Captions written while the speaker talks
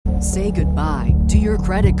Say goodbye to your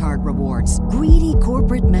credit card rewards. Greedy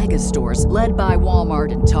corporate mega stores, led by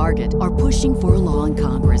Walmart and Target, are pushing for a law in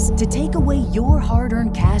Congress to take away your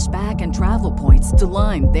hard-earned cash back and travel points to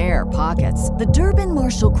line their pockets. The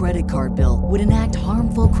Durbin-Marshall credit card bill would enact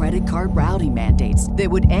harmful credit card routing mandates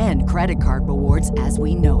that would end credit card rewards as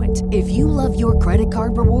we know it. If you love your credit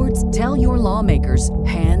card rewards, tell your lawmakers,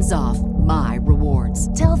 hands off my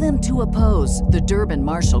rewards. Tell them to oppose the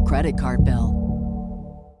Durbin-Marshall credit card bill.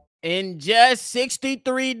 In just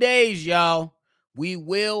 63 days, y'all, we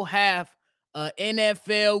will have an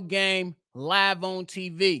NFL game live on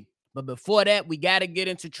TV. But before that, we got to get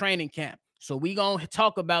into training camp. So we're going to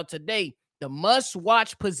talk about today the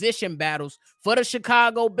must-watch position battles for the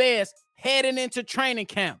Chicago Bears heading into training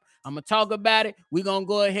camp. I'm going to talk about it. We're going to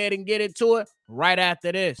go ahead and get into it right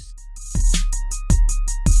after this.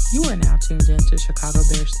 You are now tuned in to Chicago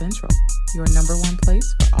Bears Central, your number one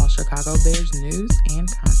place for all Chicago Bears news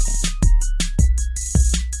and content.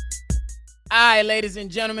 All right, ladies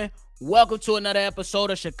and gentlemen, welcome to another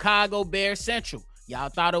episode of Chicago Bears Central. Y'all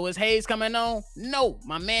thought it was Hayes coming on? No,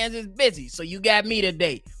 my man's is busy, so you got me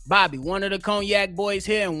today. Bobby, one of the Cognac boys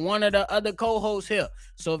here and one of the other co-hosts here.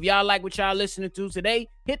 So if y'all like what y'all listening to today,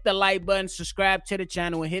 hit the like button, subscribe to the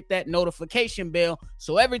channel, and hit that notification bell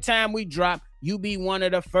so every time we drop, you be one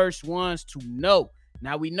of the first ones to know.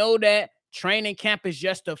 Now, we know that training camp is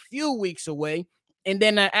just a few weeks away, and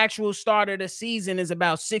then the actual start of the season is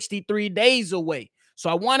about 63 days away.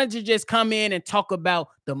 So I wanted to just come in and talk about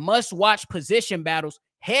the must-watch position battles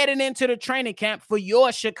heading into the training camp for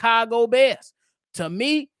your Chicago Bears. To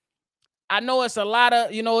me, I know it's a lot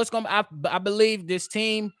of, I believe this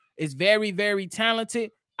team is very, very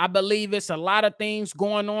talented. I believe it's a lot of things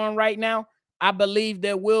going on right now. I believe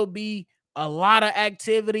there will be a lot of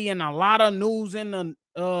activity and a lot of news in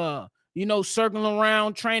the, circling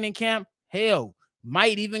around training camp. Hell,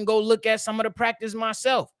 might even go look at some of the practice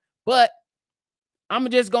myself. But I'm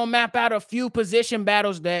just going to map out a few position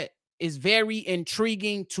battles that is very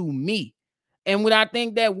intriguing to me. And what I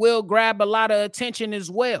think that will grab a lot of attention as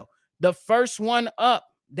well. The first one up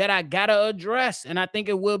that I got to address, and I think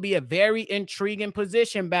it will be a very intriguing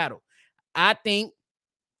position battle. I think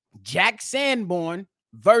Jack Sanborn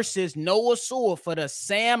versus Noah Sewell for the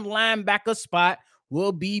Sam linebacker spot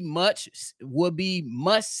will be must-see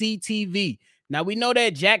TV. Now, we know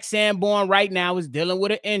that Jack Sanborn right now is dealing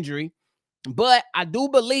with an injury, but I do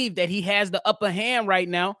believe that he has the upper hand right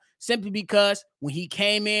now simply because when he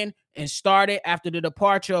came in and started after the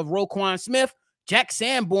departure of Roquan Smith, Jack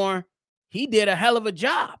Sanborn, he did a hell of a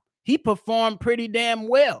job. He performed pretty damn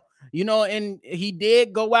well, and he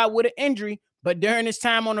did go out with an injury, but during his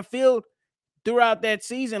time on the field throughout that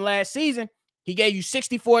season, last season, he gave you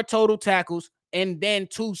 64 total tackles and then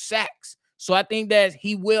 2 sacks. So I think that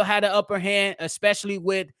he will have the upper hand, especially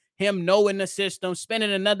with him knowing the system,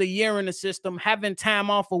 spending another year in the system, having time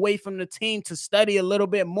off away from the team to study a little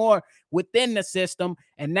bit more within the system.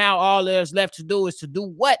 And now all there's left to do is to do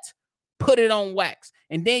what? Put it on wax.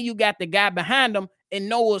 And then you got the guy behind him in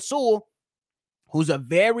Noah Sewell, who's a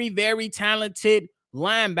very, very talented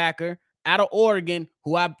linebacker out of Oregon,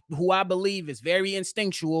 who I believe is very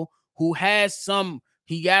instinctual, who has some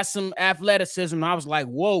athleticism. I was like,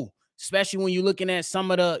 whoa. Especially when you're looking at some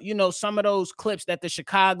of those clips that the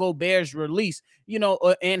Chicago Bears release,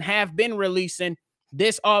 and have been releasing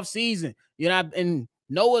this offseason. And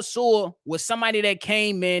Noah Sewell was somebody that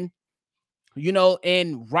came in,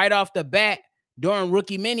 and right off the bat during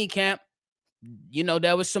rookie minicamp,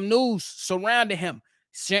 there was some news surrounding him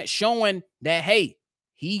showing that, hey,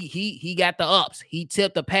 he got the ups. He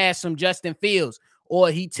tipped the pass from Justin Fields, or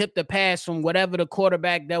he tipped the pass from whatever the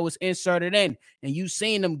quarterback that was inserted in. And you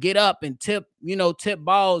seen them get up and tip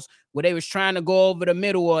balls where they was trying to go over the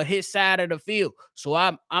middle or his side of the field. So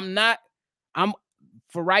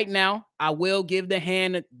for right now, I will give the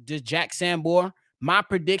hand to Jack Sanborn. My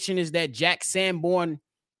prediction is that Jack Sanborn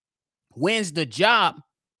wins the job,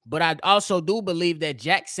 but I also do believe that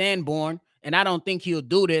Jack Sanborn, and I don't think he'll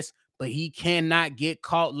do this, but he cannot get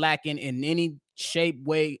caught lacking in any shape,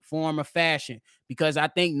 way, form, or fashion, because I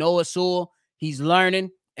think Noah Sewell, he's learning,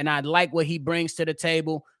 and I like what he brings to the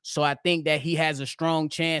table. So I think that he has a strong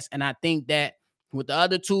chance, and I think that with the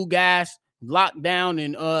other two guys locked down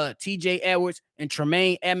and TJ Edwards and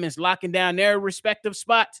Tremaine Edmonds locking down their respective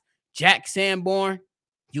spots, Jack Sanborn,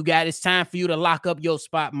 it's time for you to lock up your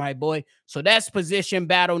spot, my boy. So that's position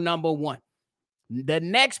battle number one. The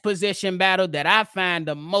next position battle that I find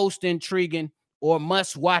the most intriguing or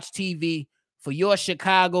must-watch TV for your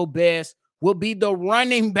Chicago Bears will be the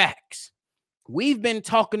running backs. We've been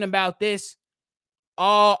talking about this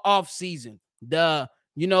all offseason. The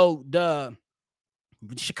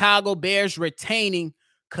Chicago Bears retaining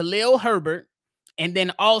Khalil Herbert and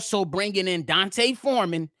then also bringing in D'Onta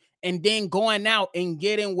Foreman and then going out and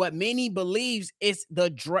getting what many believes is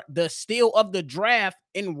the steal of the draft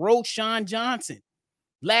in Roschon Johnson.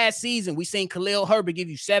 Last season, we seen Khalil Herbert give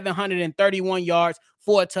you 731 yards,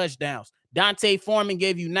 4 touchdowns. D'Onta Foreman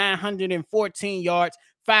gave you 914 yards,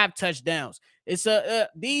 5 touchdowns. It's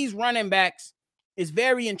these running backs is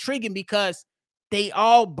very intriguing because they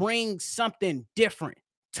all bring something different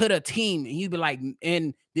to the team. And you'd be like,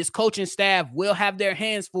 and this coaching staff will have their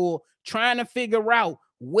hands full trying to figure out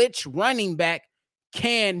which running back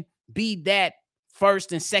can be that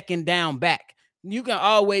first and second down back. You can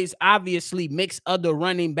always obviously mix other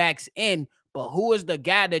running backs in, but who is the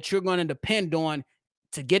guy that you're going to depend on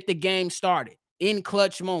to get the game started in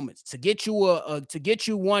clutch moments, to get you to get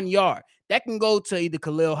you 1 yard? That can go to either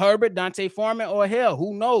Khalil Herbert, D'Onta Foreman, or hell,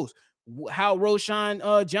 who knows how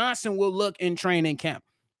Roschon Johnson will look in training camp.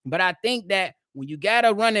 But I think that when you got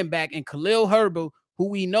a running back in Khalil Herbert, who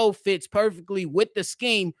we know fits perfectly with the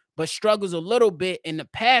scheme, but struggles a little bit in the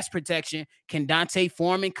pass protection, can D'Onta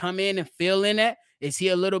Foreman come in and fill in that? Is he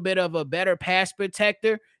a little bit of a better pass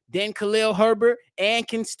protector than Khalil Herbert and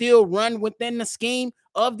can still run within the scheme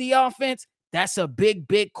of the offense? That's a big,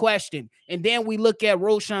 big question. And then we look at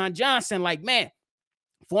Roschon Johnson like, man,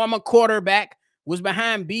 former quarterback, was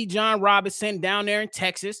behind Bijan Robinson down there in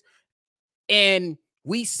Texas. And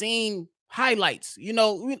we seen highlights. You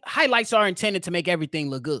know, highlights are intended to make everything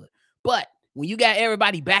look good. But when you got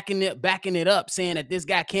everybody backing it up, saying that this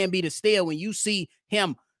guy can be the steal, when you see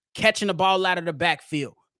him catching the ball out of the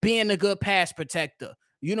backfield, being a good pass protector,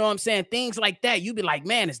 you know what I'm saying? Things like that, you be like,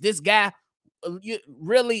 man, is this guy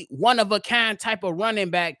really one of a kind type of running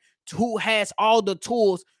back who has all the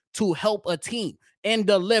tools to help a team and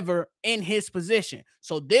deliver in his position?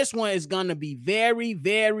 So this one is going to be very,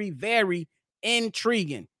 very, very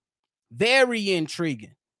intriguing. Very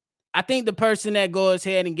intriguing. I think the person that goes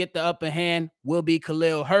ahead and get the upper hand will be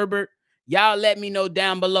Khalil Herbert. Y'all let me know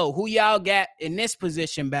down below who y'all got in this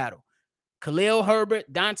position battle. Khalil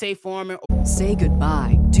Herbert, D'Onta Foreman. Say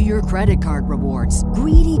goodbye to your credit card rewards.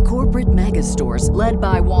 Greedy corporate mega stores, led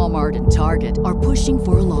by Walmart and Target, are pushing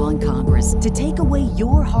for a law in Congress to take away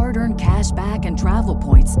your hard-earned cash back and travel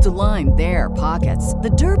points to line their pockets. The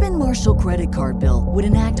Durbin-Marshall credit card bill would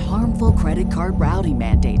enact harmful credit card routing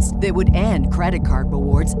mandates that would end credit card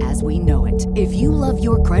rewards as we know it. If you love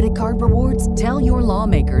your credit card rewards, tell your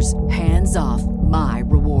lawmakers, hands off my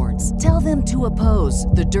rewards. Tell them to oppose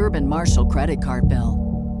the Durbin-Marshall credit card bill.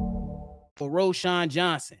 For Roschon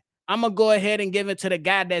Johnson, I'm going to go ahead and give it to the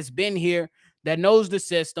guy that's been here, that knows the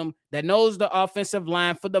system, that knows the offensive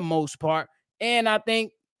line for the most part. And I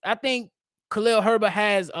think Khalil Herbert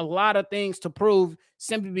has a lot of things to prove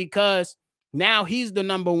simply because now he's the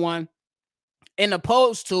number one, in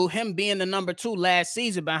opposed to him being the number 2 last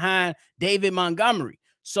season behind David Montgomery.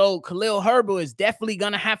 So Khalil Herbert is definitely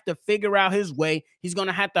going to have to figure out his way. He's going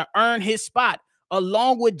to have to earn his spot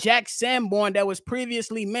along with Jack Sanborn that was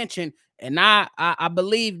previously mentioned. And I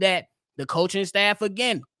believe that the coaching staff,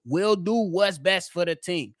 again, will do what's best for the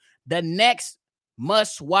team. The next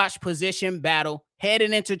must-watch position battle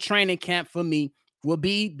heading into training camp for me will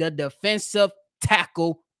be the defensive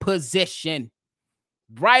tackle position.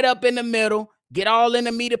 Right up in the middle. Get all in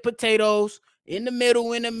the meat and potatoes. In the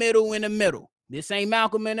middle. This ain't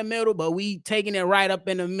Malcolm in the middle, but we taking it right up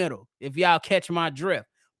in the middle, if y'all catch my drift.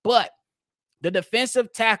 But the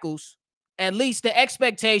defensive tackles, at least the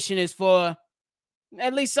expectation is for,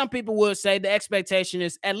 at least some people will say the expectation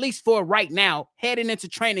is, at least for right now, heading into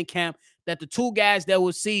training camp, that the 2 guys that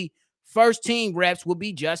will see first team reps will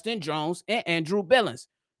be Justin Jones and Andrew Billings.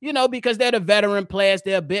 You know, because they're the veteran players,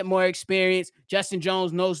 they're a bit more experienced. Justin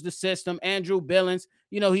Jones knows the system. Andrew Billings,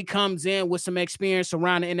 you know, he comes in with some experience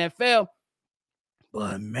around the NFL.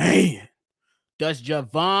 But man, does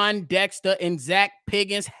Javon Dexter and Zach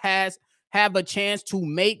Piggins have a chance to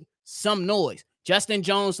make some noise? Justin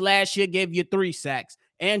Jones last year gave you 3 sacks.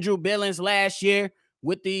 Andrew Billings last year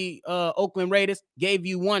with the Oakland Raiders gave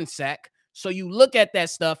you 1 sack. So you look at that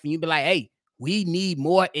stuff and you be like, hey, we need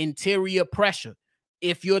more interior pressure.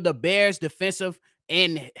 If you're the Bears defensive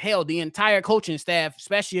and hell, the entire coaching staff,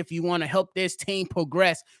 especially if you want to help this team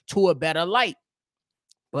progress to a better light.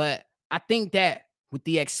 But I think that with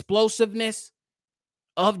the explosiveness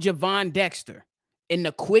of Javon Dexter and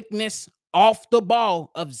the quickness off the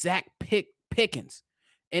ball of Zach Pickens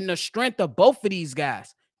and the strength of both of these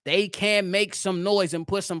guys, they can make some noise and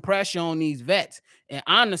put some pressure on these vets. And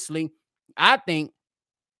honestly, I think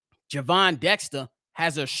Javon Dexter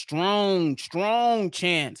has a strong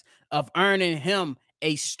chance of earning him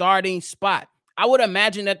a starting spot. I would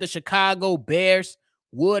imagine that the Chicago Bears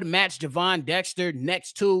would match Javon Dexter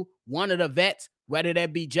next to one of the vets, whether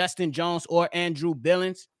that be Justin Jones or Andrew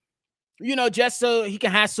Billings, just so he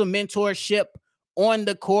can have some mentorship on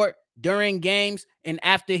the court during games. And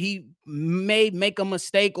after he may make a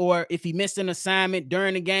mistake or if he missed an assignment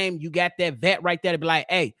during the game, you got that vet right there to be like,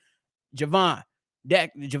 hey, Javon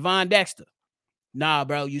Dexter. Nah,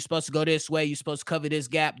 bro, you supposed to go this way. You supposed to cover this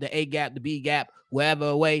gap, the A gap, the B gap,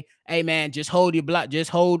 wherever way. Hey, man, just hold your block. Just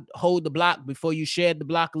hold the block before you shed the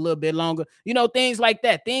block a little bit longer. Things like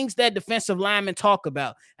that. Things that defensive linemen talk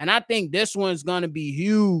about. And I think this one's going to be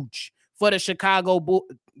huge for the Chicago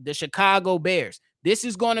Bears. This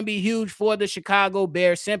is going to be huge for the Chicago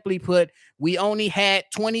Bears. Simply put, we only had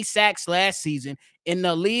 20 sacks last season. And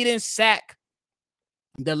the leading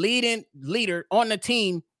leader on the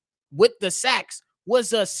team with the sacks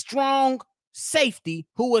was a strong safety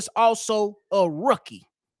who was also a rookie.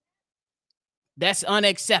 That's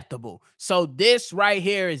unacceptable. So this right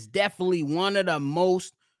here is definitely one of the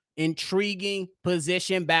most intriguing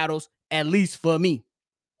position battles, at least for me.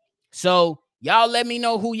 So y'all let me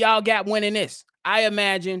know who y'all got winning this. I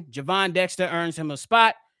imagine Javon Dexter earns him a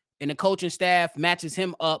spot and the coaching staff matches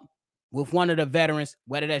him up with one of the veterans,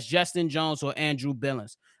 whether that's Justin Jones or Andrew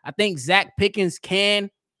Billings. I think Zach Pickens can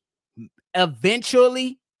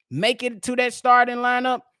eventually make it to that starting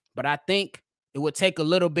lineup, but I think it would take a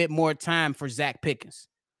little bit more time for Zach Pickens.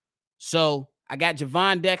 So I got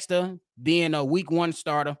Javon Dexter being a week 1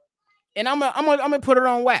 starter, and I'm gonna put it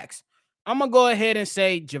on wax. I'm gonna go ahead and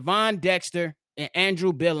say Javon Dexter and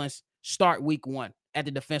Andrew Billings start week 1 at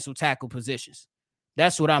the defensive tackle positions.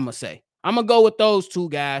 That's what I'm gonna say. I'm gonna go with those two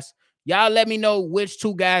guys. Y'all let me know which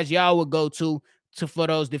two guys y'all would go to for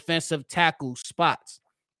those defensive tackle spots.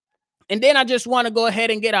 And then I just want to go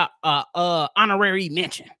ahead and get a honorary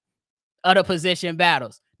mention of the position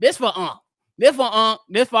battles. This for Unc. This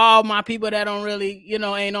for all my people that don't really,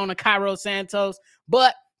 ain't on the Cairo Santos.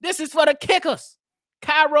 But this is for the kickers.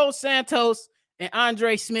 Cairo Santos and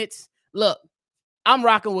Andre Smits. Look, I'm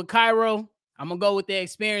rocking with Cairo. I'm going to go with the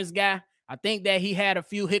experienced guy. I think that he had a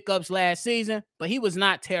few hiccups last season, but he was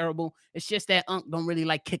not terrible. It's just that Unc don't really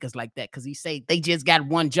like kickers like that because he say they just got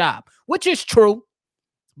one job, which is true.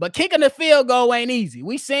 But kicking the field goal ain't easy.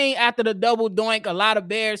 We seen after the double doink, a lot of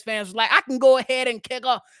Bears fans was like, I can go ahead and kick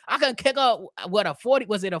up. I can kick up, a 40,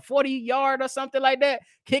 was it a 40-yard or something like that?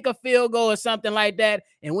 Kick a field goal or something like that.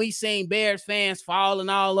 And we seen Bears fans falling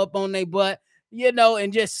all up on their butt,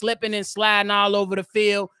 and just slipping and sliding all over the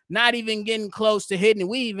field, not even getting close to hitting.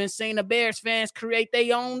 We even seen the Bears fans create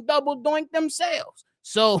their own double doink themselves.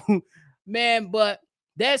 So, man, but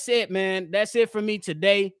that's it, man. That's it for me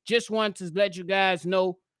today. Just wanted to let you guys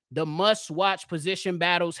know the must-watch position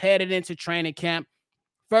battles headed into training camp.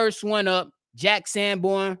 First one up, Jack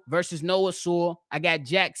Sanborn versus Noah Sewell. I got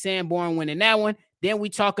Jack Sanborn winning that one. Then we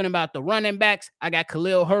talking about the running backs. I got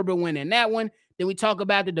Khalil Herbert winning that one. Then we talk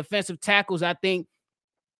about the defensive tackles. I think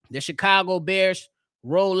the Chicago Bears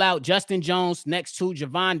roll out Justin Jones next to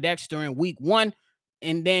Javon Dexter in week 1.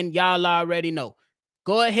 And then y'all already know.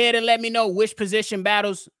 Go ahead and let me know which position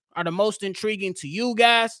battles are the most intriguing to you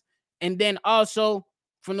guys. And then also,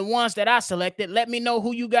 from the ones that I selected, let me know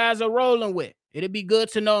who you guys are rolling with. It'd be good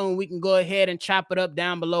to know, and we can go ahead and chop it up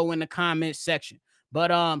down below in the comments section.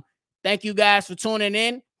 But thank you guys for tuning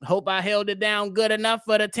in. Hope I held it down good enough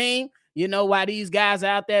for the team. Why these guys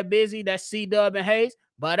are out there busy, that's C-Dub and Hayes.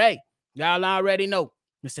 But hey, y'all already know.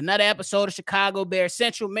 It's another episode of Chicago Bears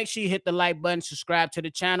Central. Make sure you hit the like button, subscribe to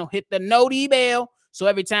the channel, hit the noti bell, so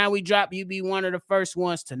every time we drop, you be one of the first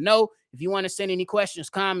ones to know. If you want to send any questions,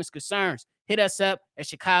 comments, concerns, hit us up at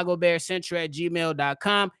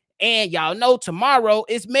chicagobearcentral@gmail.com. And y'all know tomorrow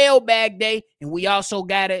is mailbag day, and we also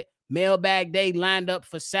got it mailbag day lined up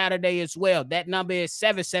for Saturday as well. That number is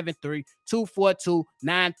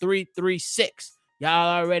 773-242-9336.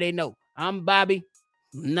 Y'all already know. I'm Bobby.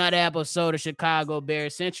 Another episode of Chicago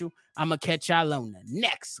Bears Central. I'm going to catch y'all on the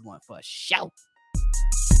next one for sure.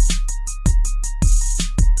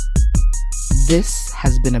 This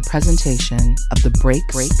has been a presentation of the Break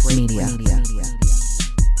Media.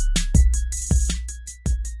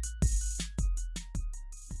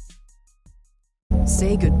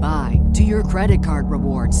 Say goodbye to your credit card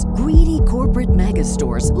rewards. Greedy corporate mega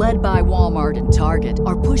stores, led by Walmart and Target,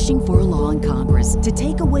 are pushing for a law in Congress to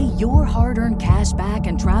take away your hard-earned cash back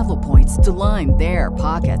and travel points to line their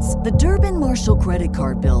pockets. The Durbin-Marshall credit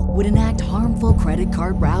card bill would enact harmful credit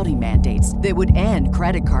card routing mandates that would end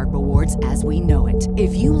credit card rewards as we know it.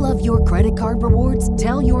 If you love your credit card rewards,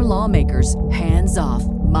 tell your lawmakers, hands off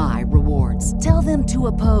my rewards. Tell them to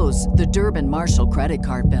oppose the Durbin-Marshall credit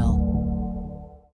card bill.